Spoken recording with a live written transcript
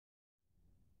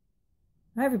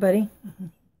Hi everybody,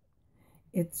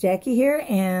 it's Jackie here,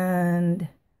 and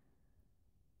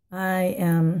I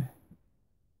am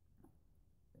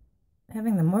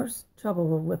having the most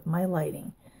trouble with my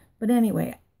lighting. But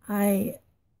anyway, I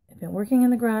have been working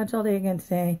in the garage all day again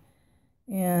today,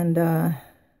 and I'm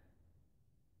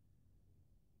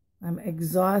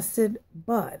exhausted,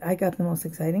 but I got the most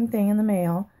exciting thing in the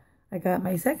mail. I got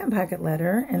my second pocket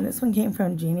letter, and this one came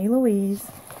from Jeannie Louise,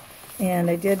 and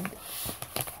I did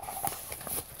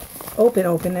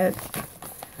open it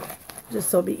just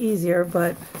so it'll be easier,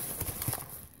 but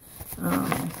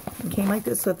it came like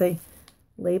this with a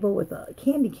label, with a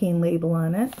candy cane label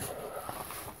on it,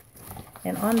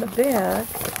 and on the back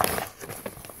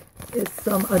is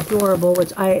some adorable,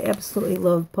 which I absolutely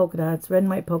love, polka dots, red and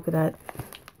white polka dot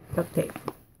duct tape.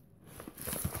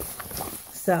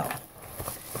 So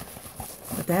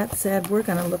with that said, we're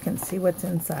gonna look and see what's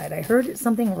inside. I heard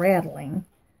something rattling.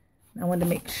 I wanted to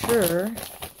make sure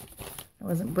I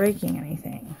wasn't breaking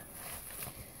anything.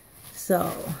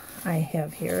 So I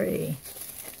have here a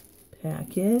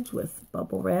package with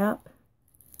bubble wrap,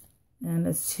 and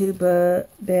it's too bad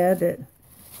that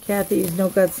Kathy's No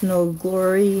Guts No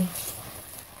Glory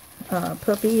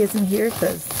puppy isn't here,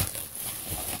 because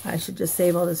I should just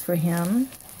save all this for him.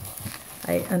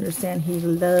 I understand he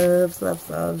loves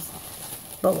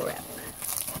bubble wrap.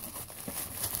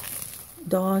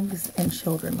 Dogs and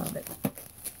children love it.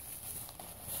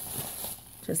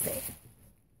 Just say.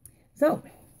 So,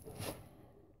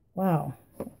 wow,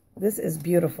 this is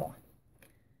beautiful.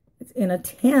 It's in a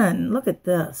tin. Look at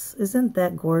this. Isn't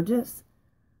that gorgeous?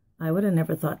 I would have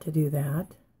never thought to do that.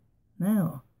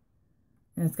 No.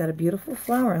 And it's got a beautiful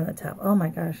flower on the top. Oh my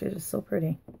gosh, it is so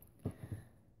pretty.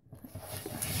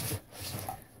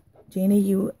 Jeannie,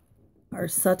 you are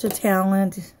such a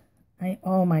talent.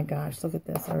 Oh my gosh, look at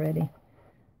this already.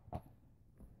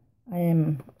 I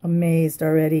am amazed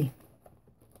already.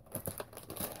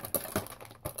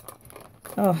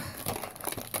 Oh,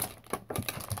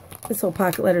 this whole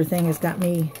pocket letter thing has got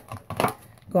me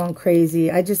going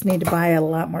crazy. I just need to buy a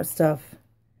lot more stuff.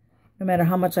 No matter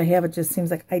how much I have, it just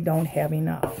seems like I don't have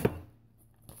enough.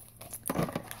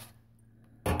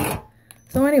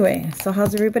 So anyway, so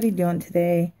how's everybody doing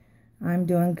today? I'm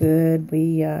doing good.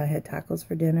 We had tacos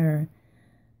for dinner,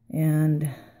 and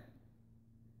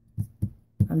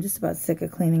I'm just about sick of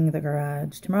cleaning the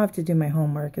garage. Tomorrow I have to do my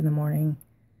homework in the morning,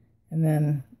 and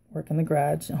then work in the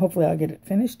garage. And hopefully I'll get it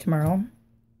finished tomorrow.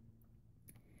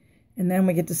 And then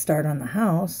we get to start on the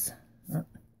house. Or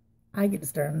I get to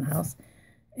start on the house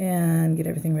and get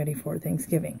everything ready for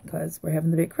Thanksgiving, because we're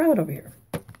having the big crowd over here,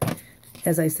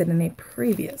 as I said in a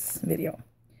previous video.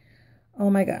 Oh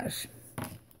my gosh.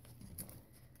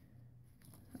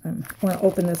 I want to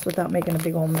open this without making a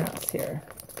big old mess here.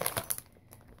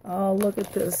 Oh, look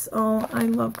at this. Oh, I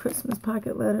love Christmas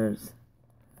pocket letters.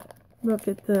 Look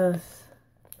at this.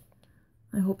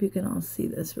 I hope you can all see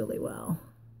this really well.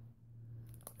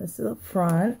 This is up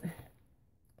front.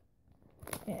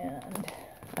 And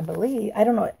I believe, I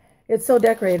don't know, it's so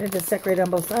decorated. It's decorated on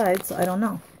both sides, so I don't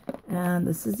know. And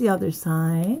this is the other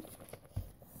side.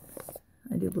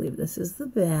 I do believe this is the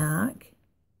back.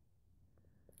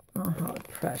 Oh, how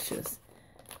precious.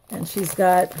 And she's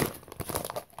got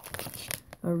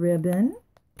a ribbon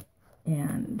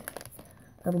and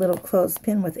a little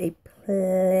clothespin with a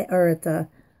it's a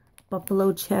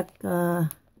buffalo check,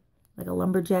 like a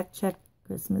lumberjack check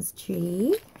Christmas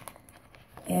tree,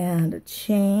 and a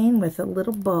chain with a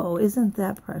little bow. Isn't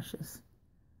that precious?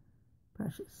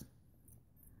 Precious.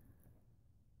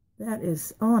 That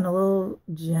is, oh, and a little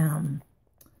gem.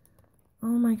 Oh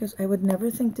my gosh, I would never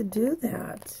think to do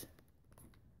that.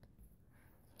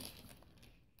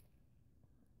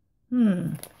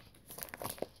 Well,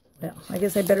 I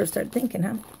guess I better start thinking,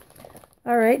 huh?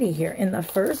 Alrighty, here in the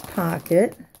first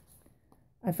pocket,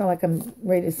 I feel like I'm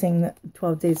ready to sing the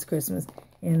 12 Days of Christmas.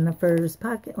 In the first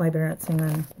pocket. Oh, I better not sing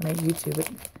on my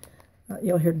YouTube.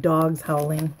 You'll hear dogs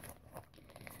howling.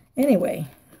 Anyway,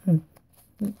 in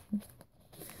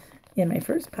my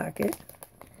first pocket,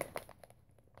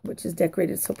 which is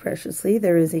decorated so preciously,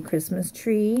 there is a Christmas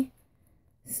tree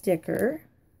sticker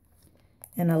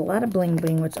and a lot of bling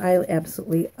bling, which I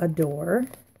absolutely adore,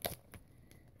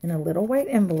 in a little white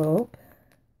envelope.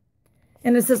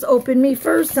 And it says, "Open me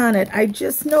first" on it. I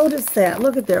just noticed that.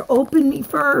 Look at there. Open me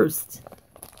first.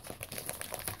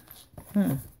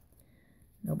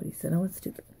 Nobody said I was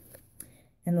stupid.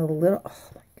 And the little,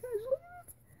 oh my gosh, look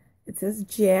at this. It says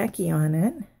Jackie on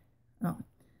it. Oh.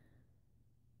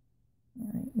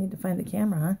 I need to find the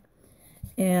camera, huh?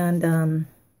 And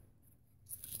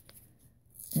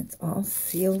it's all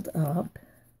sealed up.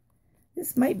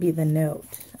 This might be the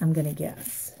note, I'm going to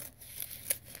guess.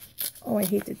 Oh, I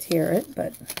hate to tear it,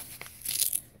 but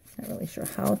not really sure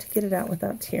how to get it out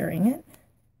without tearing it.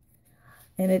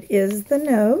 And it is the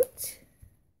note.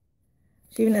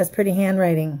 She even has pretty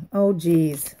handwriting. Oh,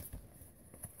 geez.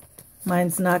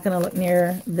 Mine's not going to look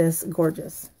near this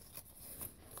gorgeous.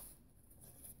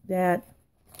 That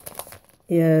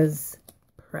is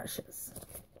precious.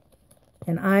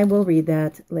 And I will read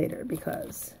that later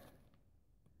because,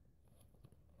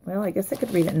 well, I guess I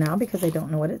could read it now because I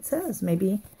don't know what it says.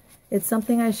 Maybe it's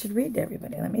something I should read to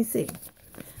everybody. Let me see.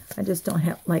 I just don't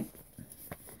have, like,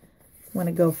 want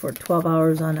to go for 12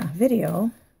 hours on a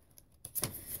video.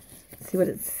 Let's see what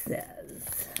it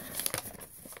says.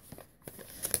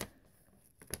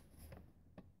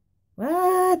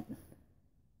 What?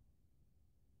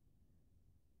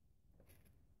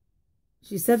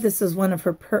 She said this is one of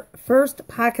her first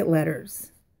pocket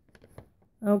letters.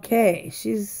 Okay,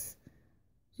 she's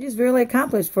really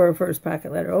accomplished for her first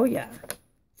pocket letter. Oh, yeah.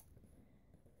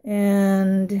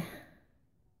 And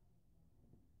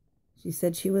she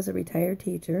said she was a retired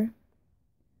teacher,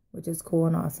 which is cool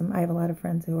and awesome. I have a lot of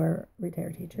friends who are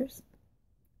retired teachers.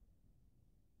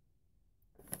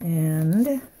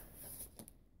 And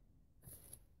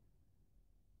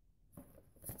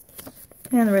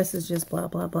the rest is just blah,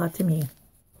 blah, blah to me.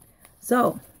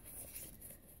 So,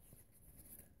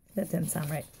 that didn't sound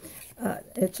right.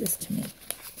 It's just to me.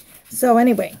 So,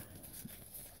 anyway,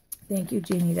 thank you,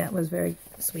 Jeannie. That was very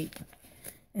sweet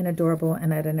and adorable,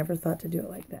 and I'd have never thought to do it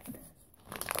like that.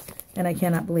 And I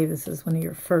cannot believe this is one of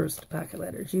your first pocket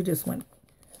letters.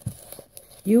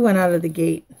 You went out of the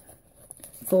gate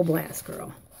full blast,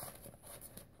 girl.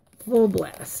 Full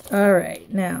blast. All right,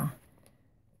 now,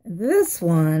 this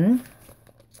one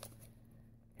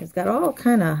has got all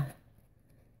kind of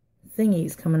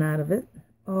thingies coming out of it.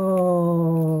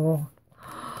 Oh,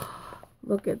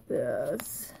 look at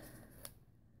this.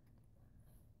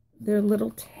 They're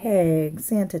little tags,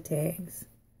 Santa tags.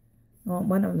 Oh,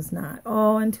 one of them's not.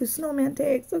 Oh, and 2 snowman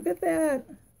tags. Look at that.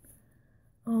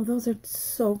 Oh, those are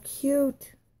so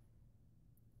cute.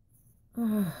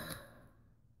 Oh,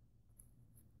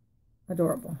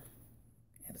 adorable.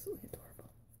 Absolutely adorable.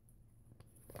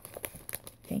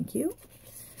 Thank you.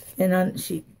 And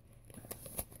she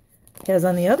has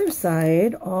on the other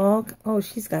side all, oh,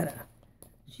 she's got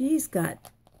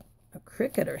a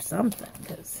cricket or something,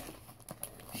 because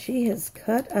she has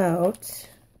cut out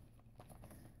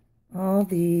all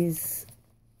these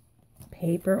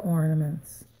paper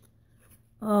ornaments.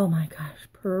 Oh my gosh,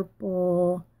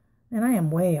 purple. And I am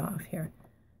way off here.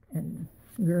 And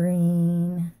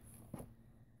green.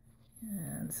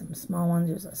 And some small ones.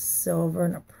 There's a silver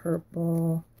and a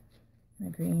purple.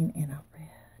 And a green and a red.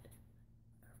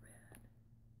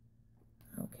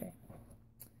 Okay.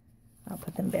 I'll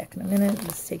put them back in a minute.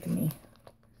 It's taking me.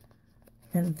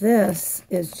 And this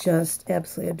is just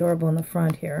absolutely adorable in the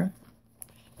front here.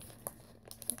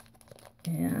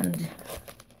 And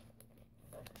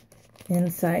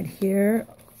inside here,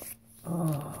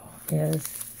 oh, is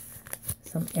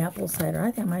some apple cider.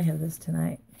 I think I might have this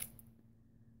tonight.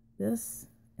 This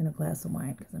and a glass of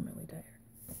wine because I'm really tired.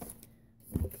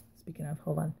 Speaking of,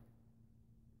 hold on.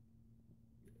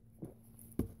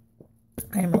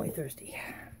 I am really thirsty.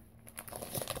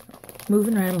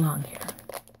 Moving right along here.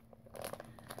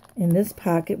 In this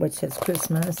pocket, which says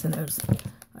Christmas, and there's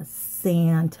a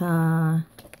Santa.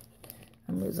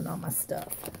 I'm losing all my stuff.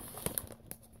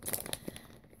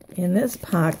 In this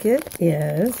pocket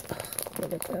is, oh,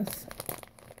 look at this,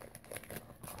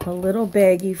 a little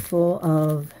baggie full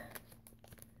of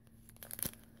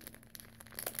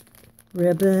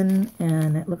ribbon,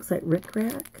 and it looks like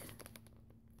rickrack.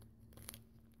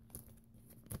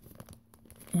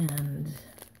 And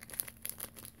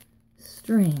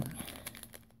string.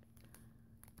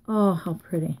 Oh, how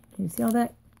pretty. Can you see all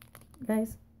that,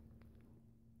 guys?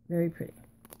 Very pretty.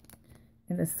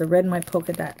 And it's the red and white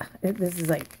polka dot. This is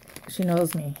like, she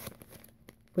knows me.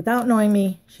 Without knowing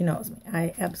me, she knows me.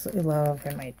 I absolutely love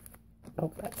red and white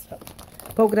polka dot stuff.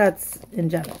 Polka dots in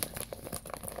general.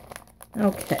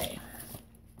 Okay.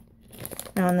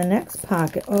 Now in the next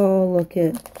pocket, oh, look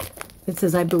at, it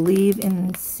says, I believe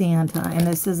in Santa. And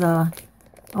this is a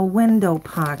window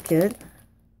pocket.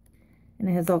 And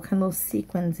it has all kind of little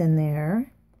sequins in there.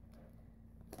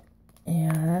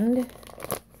 And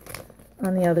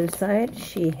on the other side,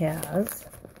 she has,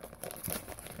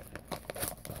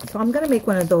 so I'm going to make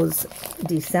one of those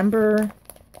December,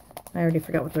 I already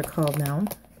forgot what they're called now,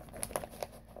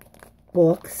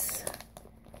 books.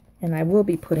 And I will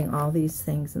be putting all these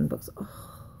things in books. Oh,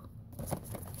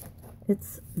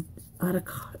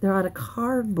 they're out of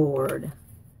cardboard.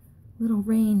 Little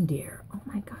reindeer. Oh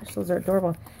my gosh, those are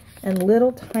adorable. And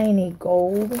little tiny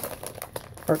gold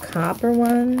or copper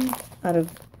one out of,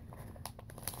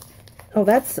 oh,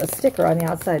 that's a sticker on the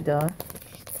outside, duh.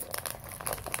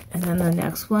 And then the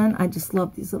next one, I just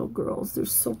love these little girls. They're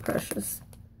so precious.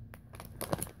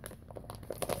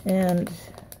 And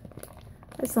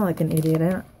I sound like an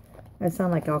idiot. I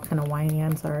sound like all kind of whiny.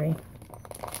 I'm sorry.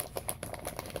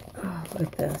 Oh,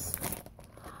 look at this.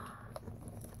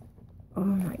 Oh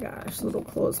my gosh, little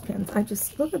clothespins. I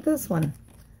just, look at this one.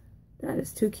 That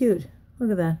is too cute.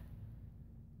 Look at that.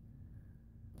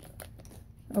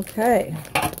 Okay.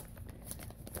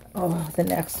 Oh, the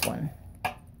next one.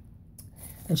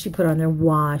 And she put on their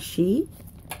washi,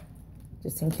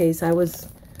 just in case I was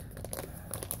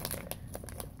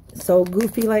so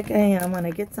goofy like I am when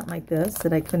I get something like this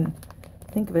that I couldn't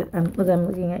think of it. I'm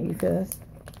looking at you for this.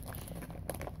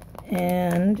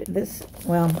 And this,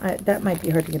 well, that might be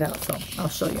hard to get out, so I'll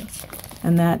show you.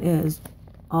 And that is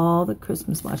all the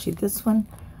Christmas washi. This one,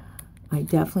 I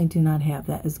definitely do not have.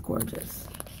 That is gorgeous.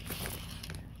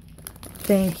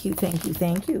 Thank you, thank you,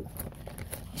 thank you.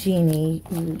 Jeannie,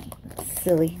 you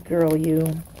silly girl,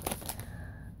 you.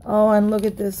 Oh, and look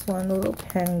at this one, the little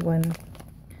penguin.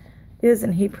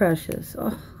 Isn't he precious?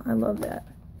 Oh, I love that.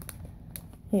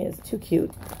 He is too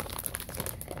cute.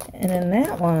 And then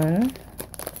that one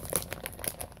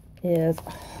is,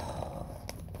 oh,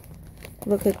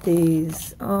 look at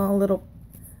these. Oh, little,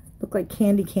 look like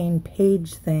candy cane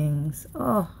page things.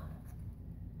 Oh.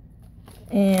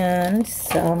 And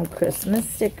some Christmas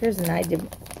stickers, and I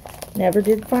never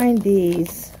did find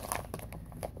these.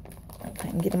 If I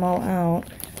can get them all out.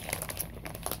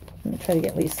 Let me try to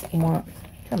get at least one.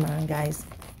 Come on, guys.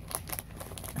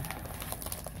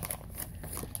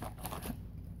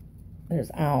 There's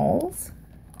owls.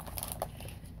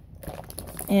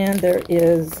 And there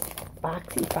is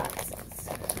boxy foxes.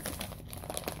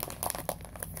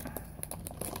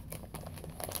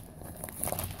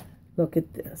 Look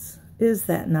at this. Is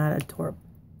that not adorable?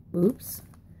 Oops.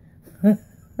 Isn't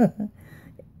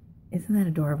that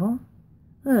adorable?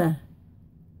 Look at that.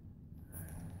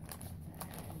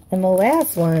 And the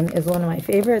last one is one of my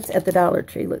favorites at the Dollar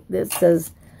Tree. Look, this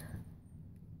says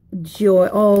Joy.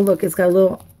 Oh, look, it's got a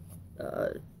little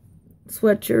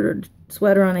sweatshirt or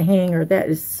sweater on a hanger. That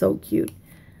is so cute.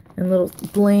 And little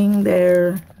bling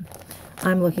there.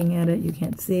 I'm looking at it. You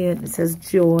can't see it. It says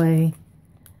Joy.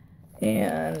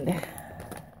 And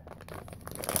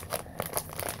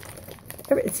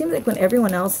it seems like when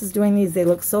everyone else is doing these, they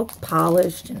look so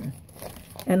polished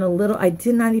and a little. I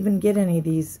did not even get any of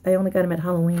these. I only got them at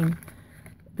Halloween.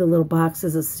 The little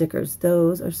boxes of stickers.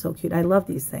 Those are so cute. I love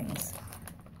these things.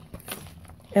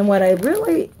 And what I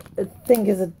really think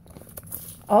is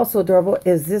also adorable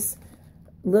is this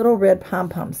little red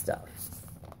pom-pom stuff.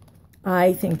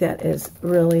 I think that is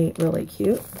really, really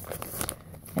cute.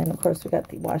 And of course, we got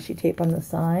the washi tape on the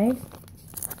side.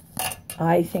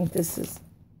 I think this is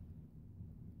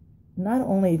not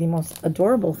only the most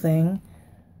adorable thing,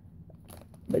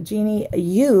 but Jeannie,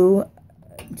 you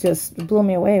just blew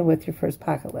me away with your first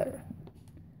pocket letter.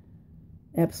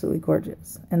 Absolutely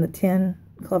gorgeous. And the tin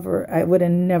cover, I would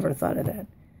have never thought of that.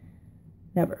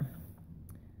 Never.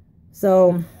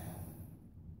 So,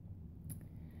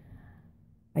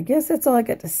 I guess that's all I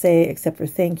got to say, except for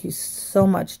thank you so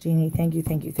much, Jeannie. Thank you,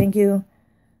 thank you, thank you.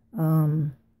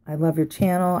 I love your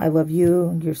channel. I love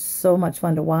you. You're so much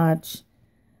fun to watch.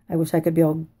 I wish I could be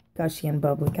all gushy and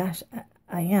bubbly. Gosh,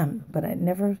 I am, but I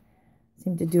never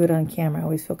seem to do it on camera. I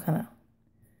always feel kind of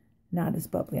not as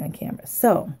bubbly on camera.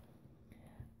 So,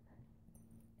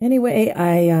 anyway,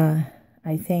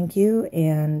 I thank you,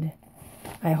 and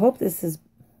I hope this is,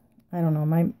 I don't know,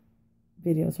 my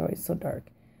videos are always so dark,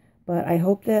 but I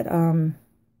hope that I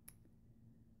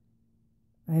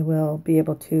will be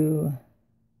able to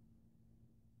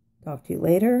talk to you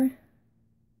later.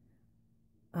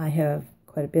 I have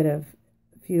quite a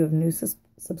few of new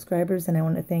subscribers, and I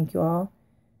want to thank you all,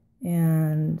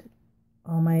 and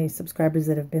all my subscribers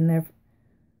that have been there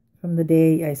from the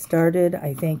day I started.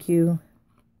 I thank you,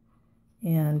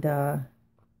 and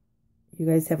you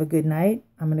guys have a good night.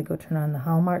 I'm going to go turn on the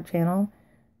Hallmark channel,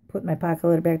 put my pocket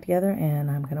letter back together, and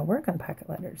I'm going to work on pocket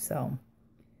letters. So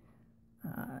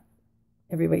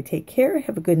everybody take care.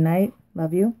 Have a good night.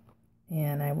 Love you,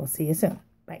 and I will see you soon.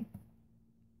 Bye.